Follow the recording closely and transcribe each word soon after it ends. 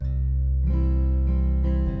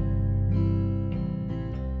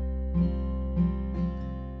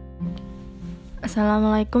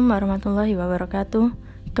Assalamualaikum warahmatullahi wabarakatuh.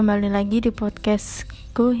 Kembali lagi di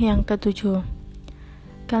podcastku yang ke-7.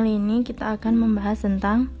 Kali ini kita akan membahas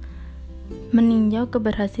tentang meninjau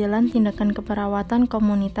keberhasilan tindakan keperawatan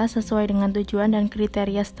komunitas sesuai dengan tujuan dan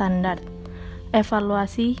kriteria standar.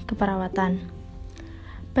 Evaluasi keperawatan.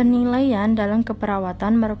 Penilaian dalam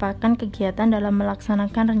keperawatan merupakan kegiatan dalam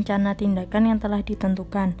melaksanakan rencana tindakan yang telah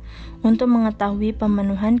ditentukan untuk mengetahui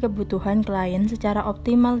pemenuhan kebutuhan klien secara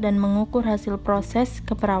optimal dan mengukur hasil proses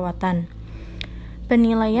keperawatan.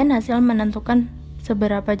 Penilaian hasil menentukan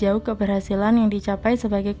seberapa jauh keberhasilan yang dicapai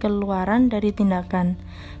sebagai keluaran dari tindakan.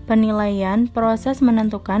 Penilaian proses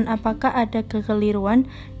menentukan apakah ada kekeliruan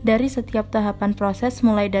dari setiap tahapan proses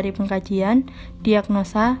mulai dari pengkajian,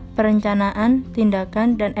 diagnosa, perencanaan,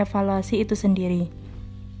 tindakan, dan evaluasi itu sendiri.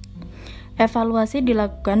 Evaluasi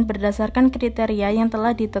dilakukan berdasarkan kriteria yang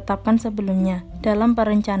telah ditetapkan sebelumnya dalam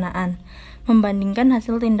perencanaan, membandingkan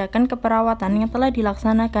hasil tindakan keperawatan yang telah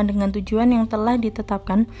dilaksanakan dengan tujuan yang telah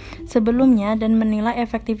ditetapkan sebelumnya dan menilai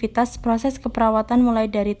efektivitas proses keperawatan mulai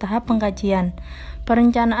dari tahap pengkajian,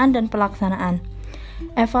 perencanaan, dan pelaksanaan.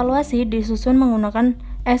 Evaluasi disusun menggunakan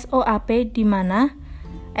SOAP di mana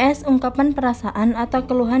S. Ungkapan perasaan atau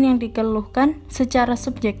keluhan yang dikeluhkan secara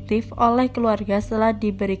subjektif oleh keluarga setelah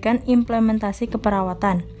diberikan implementasi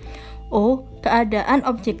keperawatan. O. Keadaan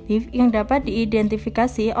objektif yang dapat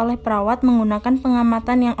diidentifikasi oleh perawat menggunakan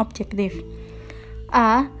pengamatan yang objektif.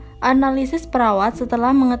 A. Analisis perawat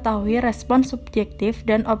setelah mengetahui respon subjektif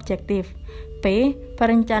dan objektif. P.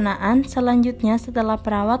 Perencanaan selanjutnya setelah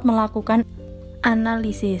perawat melakukan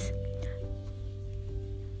analisis.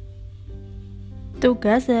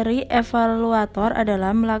 Tugas dari evaluator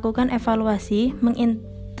adalah melakukan evaluasi,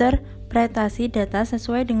 menginterpretasi data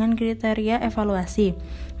sesuai dengan kriteria evaluasi,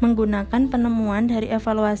 menggunakan penemuan dari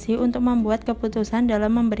evaluasi untuk membuat keputusan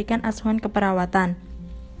dalam memberikan asuhan keperawatan.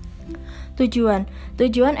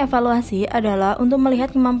 Tujuan evaluasi adalah untuk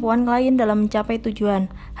melihat kemampuan klien dalam mencapai tujuan.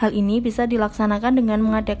 Hal ini bisa dilaksanakan dengan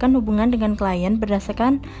mengadakan hubungan dengan klien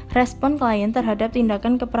berdasarkan respon klien terhadap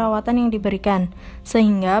tindakan keperawatan yang diberikan,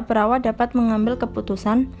 sehingga perawat dapat mengambil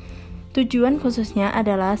keputusan. Tujuan khususnya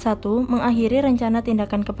adalah 1. Mengakhiri rencana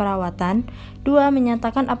tindakan keperawatan. 2.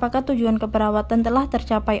 Menyatakan apakah tujuan keperawatan telah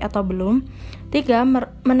tercapai atau belum. 3.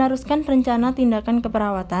 Meneruskan rencana tindakan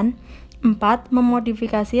keperawatan. 4.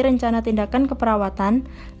 Memodifikasi rencana tindakan keperawatan.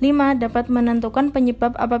 5. Dapat menentukan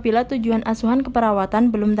penyebab apabila tujuan asuhan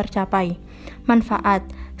keperawatan belum tercapai. Manfaat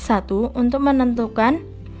 1. Untuk menentukan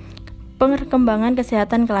perkembangan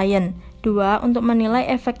kesehatan klien. 2. Untuk menilai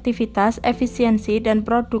efektivitas, efisiensi, dan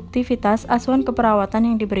produktivitas asuhan keperawatan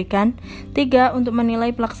yang diberikan. 3. Untuk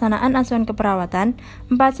menilai pelaksanaan asuhan keperawatan.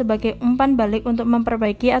 4. Sebagai umpan balik untuk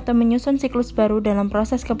memperbaiki atau menyusun siklus baru dalam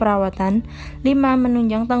proses keperawatan. 5.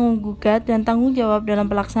 Menunjang tanggung gugat dan tanggung jawab dalam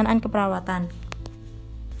pelaksanaan keperawatan.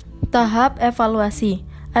 Tahap evaluasi.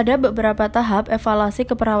 Ada beberapa tahap evaluasi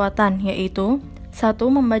keperawatan, yaitu 1.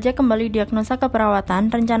 Membaca kembali diagnosa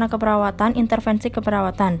keperawatan, rencana keperawatan, intervensi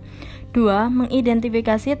keperawatan. 2.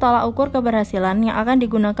 Mengidentifikasi tolak ukur keberhasilan yang akan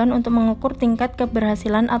digunakan untuk mengukur tingkat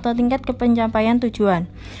keberhasilan atau tingkat pencapaian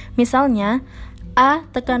tujuan. Misalnya, A.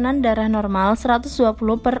 Tekanan darah normal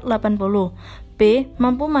 120/80. B.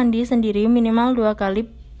 Mampu mandi sendiri minimal 2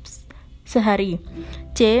 kali sehari.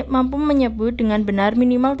 C. Mampu menyebut dengan benar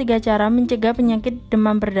minimal 3 cara mencegah penyakit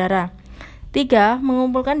demam berdarah. 3.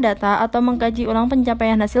 Mengumpulkan data atau mengkaji ulang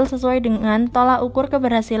pencapaian hasil sesuai dengan tolak ukur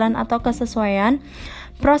keberhasilan atau kesesuaian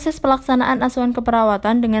proses pelaksanaan asuhan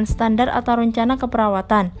keperawatan dengan standar atau rencana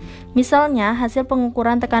keperawatan. Misalnya, hasil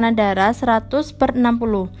pengukuran tekanan darah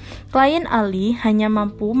 100/60. Klien Ali hanya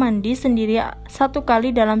mampu mandi sendiri 1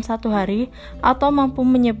 kali dalam 1 hari atau mampu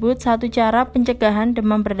menyebut 1 cara pencegahan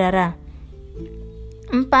demam berdarah.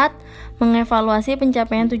 4. Mengevaluasi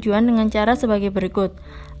pencapaian tujuan dengan cara sebagai berikut.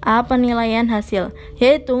 A. Penilaian hasil,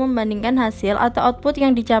 yaitu membandingkan hasil atau output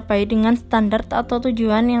yang dicapai dengan standar atau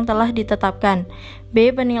tujuan yang telah ditetapkan. B.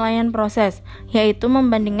 Penilaian proses, yaitu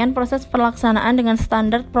membandingkan proses pelaksanaan dengan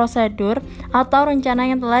standar prosedur atau rencana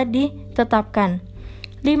yang telah ditetapkan.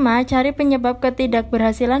 5. Cari penyebab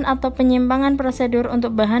ketidakberhasilan atau penyimpangan prosedur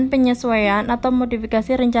untuk bahan penyesuaian atau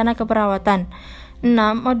modifikasi rencana keperawatan.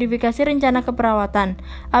 6. Modifikasi rencana keperawatan.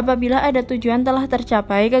 Apabila ada tujuan telah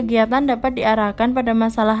tercapai, kegiatan dapat diarahkan pada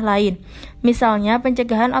masalah lain. Misalnya,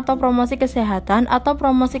 pencegahan atau promosi kesehatan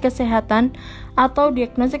atau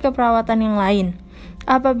diagnosis keperawatan yang lain.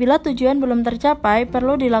 Apabila tujuan belum tercapai,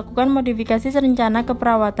 perlu dilakukan modifikasi rencana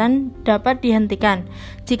keperawatan dapat dihentikan.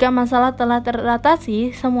 Jika masalah telah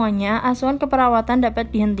teratasi semuanya, asuhan keperawatan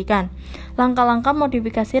dapat dihentikan. Langkah-langkah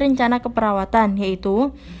modifikasi rencana keperawatan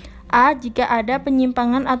yaitu A. Jika ada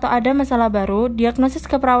penyimpangan atau ada masalah baru, diagnosis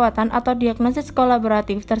keperawatan atau diagnosis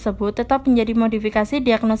kolaboratif tersebut tetap menjadi modifikasi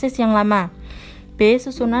diagnosis yang lama. B.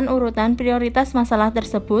 Susunan urutan prioritas masalah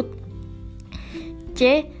tersebut.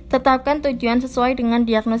 C. Tetapkan tujuan sesuai dengan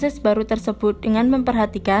diagnosis baru tersebut dengan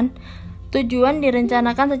memperhatikan tujuan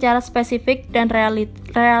direncanakan secara spesifik dan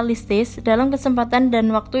realistis dalam kesempatan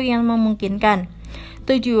dan waktu yang memungkinkan.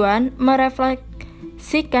 Tujuan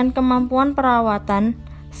merefleksikan kemampuan perawatan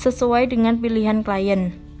sesuai dengan pilihan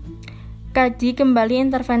klien. Kaji kembali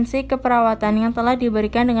intervensi keperawatan yang telah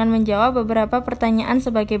diberikan dengan menjawab beberapa pertanyaan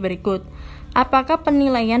sebagai berikut. Apakah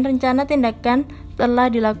penilaian rencana tindakan telah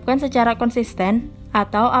dilakukan secara konsisten?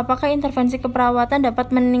 Atau apakah intervensi keperawatan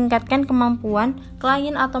dapat meningkatkan kemampuan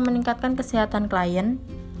klien atau meningkatkan kesehatan klien?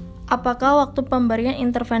 Apakah waktu pemberian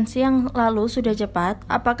intervensi yang lalu sudah cepat?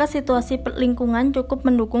 Apakah situasi lingkungan cukup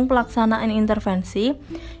mendukung pelaksanaan intervensi?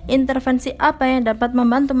 Intervensi apa yang dapat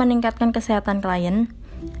membantu meningkatkan kesehatan klien?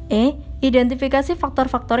 E. Identifikasi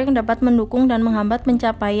faktor-faktor yang dapat mendukung dan menghambat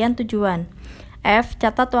pencapaian tujuan. F.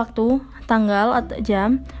 Catat waktu, tanggal, atau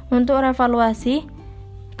jam untuk revaluasi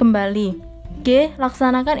kembali. G.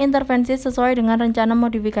 Laksanakan intervensi sesuai dengan rencana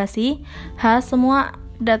modifikasi. H. Semua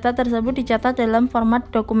data tersebut dicatat dalam format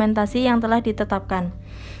dokumentasi yang telah ditetapkan.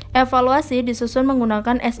 Evaluasi disusun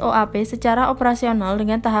menggunakan SOAP secara operasional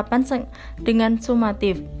dengan tahapan dengan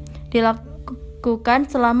sumatif. Dilakukan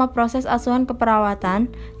selama proses asuhan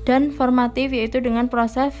keperawatan dan formatif yaitu dengan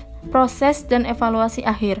proses dan evaluasi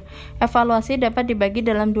akhir. Evaluasi dapat dibagi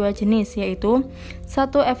dalam dua jenis, yaitu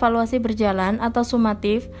 1. Evaluasi berjalan atau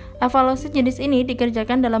sumatif. Evaluasi jenis ini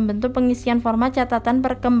dikerjakan dalam bentuk pengisian format catatan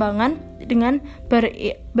perkembangan dengan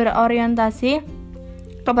berorientasi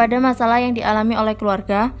kepada masalah yang dialami oleh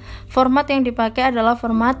keluarga. Format yang dipakai adalah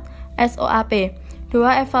format SOAP.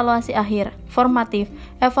 2. Evaluasi akhir, formatif.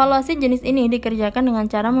 Evaluasi jenis ini dikerjakan dengan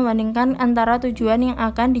cara membandingkan antara tujuan yang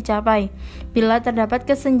akan dicapai. Bila terdapat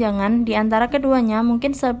kesenjangan di antara keduanya,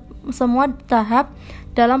 mungkin semua tahap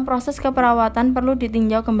dalam proses keperawatan perlu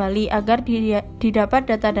ditinjau kembali agar didapat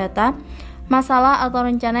data-data, masalah atau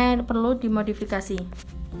rencana yang perlu dimodifikasi.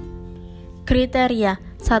 Kriteria.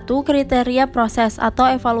 1. Kriteria proses atau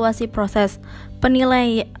evaluasi proses.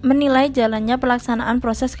 Menilai jalannya pelaksanaan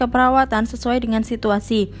proses keperawatan sesuai dengan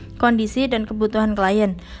situasi, kondisi, dan kebutuhan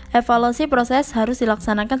klien. Evaluasi proses harus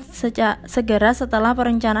dilaksanakan segera setelah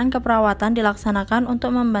perencanaan keperawatan dilaksanakan untuk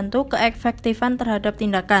membantu keefektifan terhadap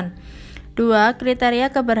tindakan. 2. Kriteria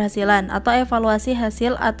keberhasilan atau evaluasi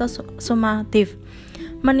hasil atau sumatif.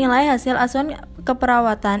 Menilai hasil asuhan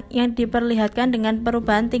keperawatan yang diperlihatkan dengan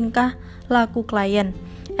perubahan tingkah laku klien.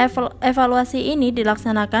 Evaluasi ini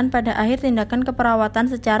dilaksanakan pada akhir tindakan keperawatan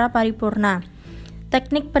secara paripurna.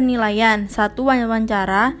 Teknik penilaian: 1.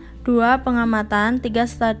 Wawancara, 2. Pengamatan, 3.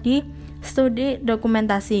 Studi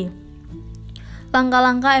dokumentasi.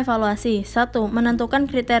 Langkah-langkah evaluasi: 1. Menentukan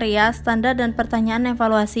kriteria, standar, dan pertanyaan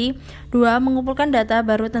evaluasi. 2. Mengumpulkan data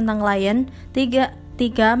baru tentang klien. 3.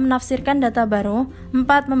 Menafsirkan data baru.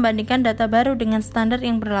 4. Membandingkan data baru dengan standar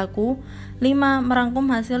yang berlaku. 5. Merangkum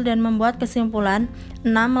hasil dan membuat kesimpulan. 6.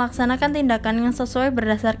 Melaksanakan tindakan yang sesuai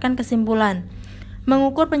berdasarkan kesimpulan.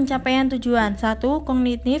 Mengukur pencapaian tujuan. 1.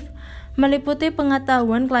 Kognitif, meliputi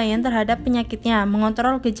pengetahuan klien terhadap penyakitnya,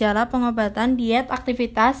 mengontrol gejala, pengobatan, diet,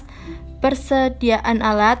 aktivitas, persediaan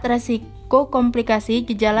alat, resiko komplikasi,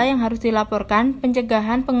 gejala yang harus dilaporkan,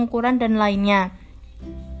 pencegahan, pengukuran, dan lainnya.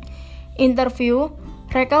 Interview,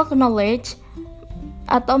 recall knowledge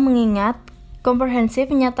atau mengingat, komprehensif,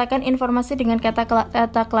 menyatakan informasi dengan kata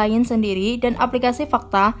klien sendiri, dan aplikasi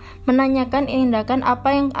fakta, menanyakan tindakan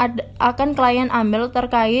apa yang akan klien ambil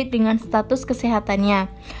terkait dengan status kesehatannya.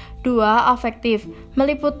 2. Afektif,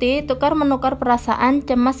 meliputi tukar-menukar perasaan,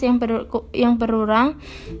 cemas yang berurang,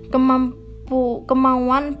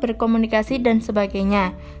 kemauan berkomunikasi, dan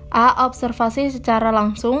sebagainya. A. Observasi secara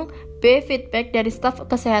langsung. B. Feedback dari staf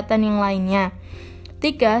kesehatan yang lainnya.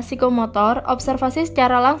 3. Psikomotor, observasi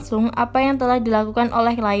secara langsung apa yang telah dilakukan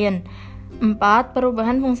oleh klien. 4.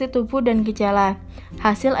 Perubahan fungsi tubuh dan gejala.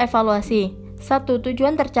 Hasil evaluasi: 1.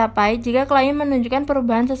 Tujuan tercapai jika klien menunjukkan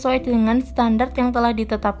perubahan sesuai dengan standar yang telah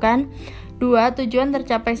ditetapkan. 2. Tujuan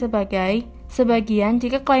tercapai sebagian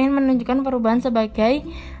jika klien menunjukkan perubahan sebagai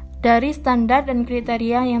dari standar dan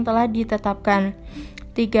kriteria yang telah ditetapkan.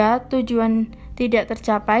 3. Tujuan tidak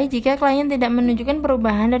tercapai jika klien tidak menunjukkan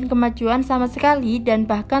perubahan dan kemajuan sama sekali dan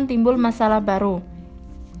bahkan timbul masalah baru.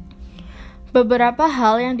 Beberapa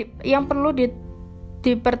hal yang perlu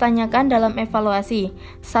dipertanyakan dalam evaluasi: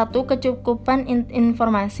 1. Kecukupan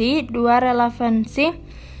informasi. 2. Relevansi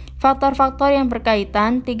faktor-faktor yang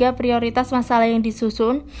berkaitan. 3. Prioritas masalah yang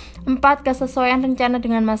disusun. 4. Kesesuaian rencana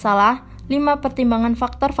dengan masalah. 5. Pertimbangan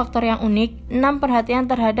faktor-faktor yang unik. 6. Perhatian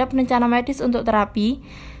terhadap rencana medis untuk terapi.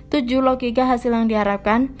 7. Logika hasil yang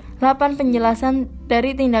diharapkan. 8. Penjelasan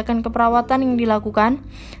dari tindakan keperawatan yang dilakukan.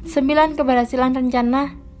 9. Keberhasilan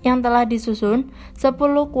rencana yang telah disusun. 10.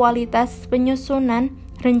 Kualitas penyusunan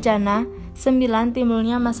rencana. 9.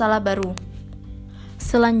 Timbulnya masalah baru.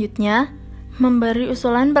 Selanjutnya, memberi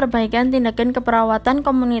usulan perbaikan tindakan keperawatan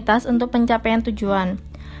komunitas untuk pencapaian tujuan.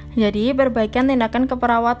 Jadi, perbaikan tindakan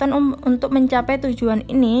keperawatan untuk mencapai tujuan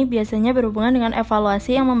ini biasanya berhubungan dengan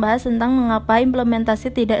evaluasi yang membahas tentang mengapa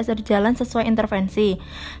implementasi tidak berjalan sesuai intervensi.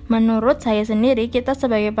 Menurut saya sendiri, kita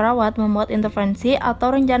sebagai perawat membuat intervensi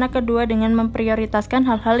atau rencana kedua dengan memprioritaskan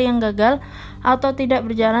hal-hal yang gagal atau tidak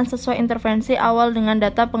berjalan sesuai intervensi awal dengan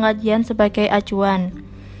data pengajian sebagai acuan.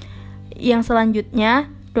 Yang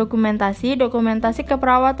selanjutnya, dokumentasi. Dokumentasi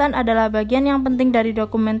keperawatan adalah bagian yang penting dari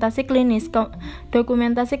dokumentasi klinis.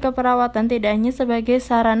 Dokumentasi keperawatan tidak hanya sebagai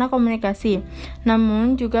sarana komunikasi,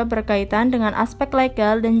 namun juga berkaitan dengan aspek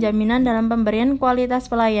legal dan jaminan dalam pemberian kualitas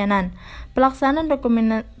pelayanan. Pelaksanaan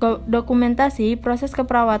dokumentasi proses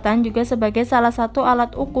keperawatan juga sebagai salah satu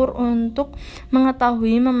alat ukur untuk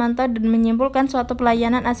mengetahui, memantau, dan menyimpulkan suatu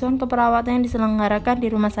pelayanan asuhan keperawatan yang diselenggarakan di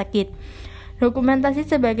rumah sakit. Dokumentasi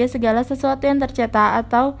sebagai segala sesuatu yang tercetak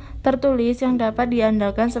atau tertulis yang dapat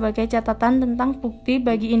diandalkan sebagai catatan tentang bukti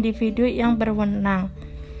bagi individu yang berwenang.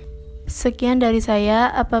 Sekian dari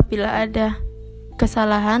saya. Apabila ada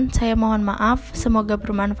kesalahan, saya mohon maaf. Semoga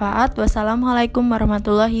bermanfaat. Wassalamualaikum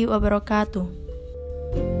warahmatullahi wabarakatuh.